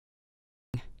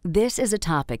This is a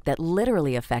topic that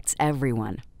literally affects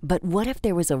everyone. But what if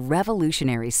there was a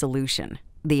revolutionary solution?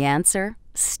 The answer?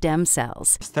 Stem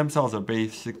cells. Stem cells are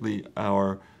basically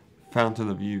our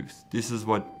fountain of youth. This is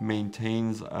what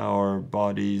maintains our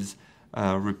body's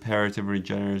reparative,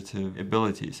 regenerative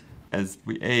abilities. As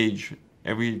we age,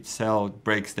 every cell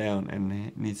breaks down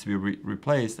and needs to be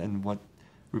replaced, and what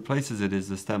replaces it is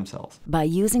the stem cells. By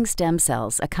using stem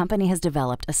cells, a company has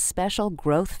developed a special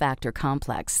growth factor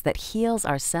complex that heals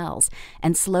our cells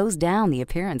and slows down the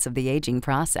appearance of the aging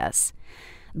process.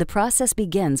 The process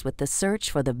begins with the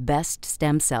search for the best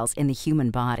stem cells in the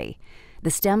human body.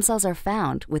 The stem cells are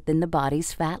found within the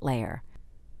body's fat layer.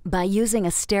 By using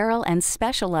a sterile and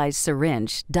specialized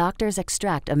syringe, doctors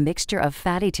extract a mixture of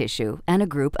fatty tissue and a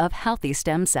group of healthy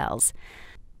stem cells.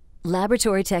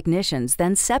 Laboratory technicians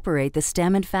then separate the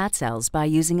stem and fat cells by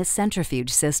using a centrifuge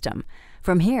system.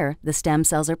 From here, the stem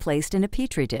cells are placed in a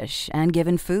petri dish and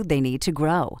given food they need to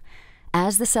grow.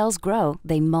 As the cells grow,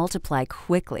 they multiply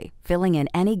quickly, filling in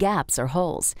any gaps or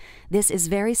holes. This is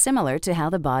very similar to how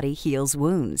the body heals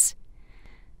wounds.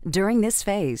 During this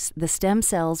phase, the stem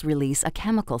cells release a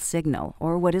chemical signal,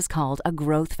 or what is called a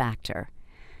growth factor.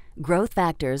 Growth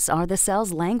factors are the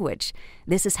cell's language.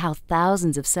 This is how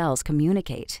thousands of cells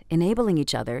communicate, enabling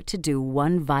each other to do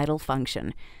one vital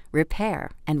function: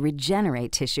 repair and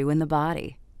regenerate tissue in the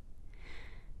body.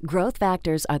 Growth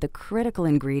factors are the critical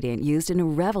ingredient used in a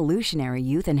revolutionary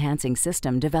youth-enhancing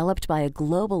system developed by a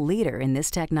global leader in this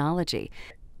technology.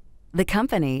 The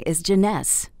company is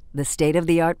Y.E.S. The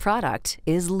state-of-the-art product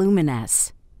is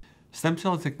Luminesce. Stem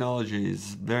cell technology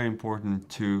is very important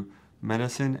to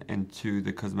medicine and to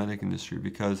the cosmetic industry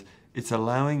because it's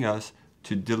allowing us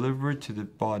to deliver to the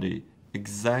body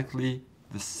exactly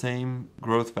the same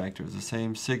growth factors, the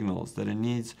same signals that it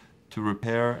needs to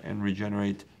repair and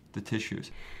regenerate the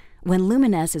tissues. When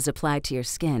Luminesce is applied to your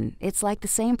skin, it's like the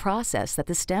same process that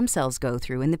the stem cells go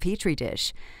through in the petri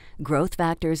dish. Growth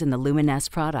factors in the Luminesce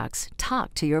products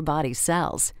talk to your body's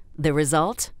cells. The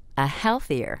result? A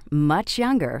healthier, much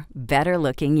younger,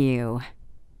 better-looking you.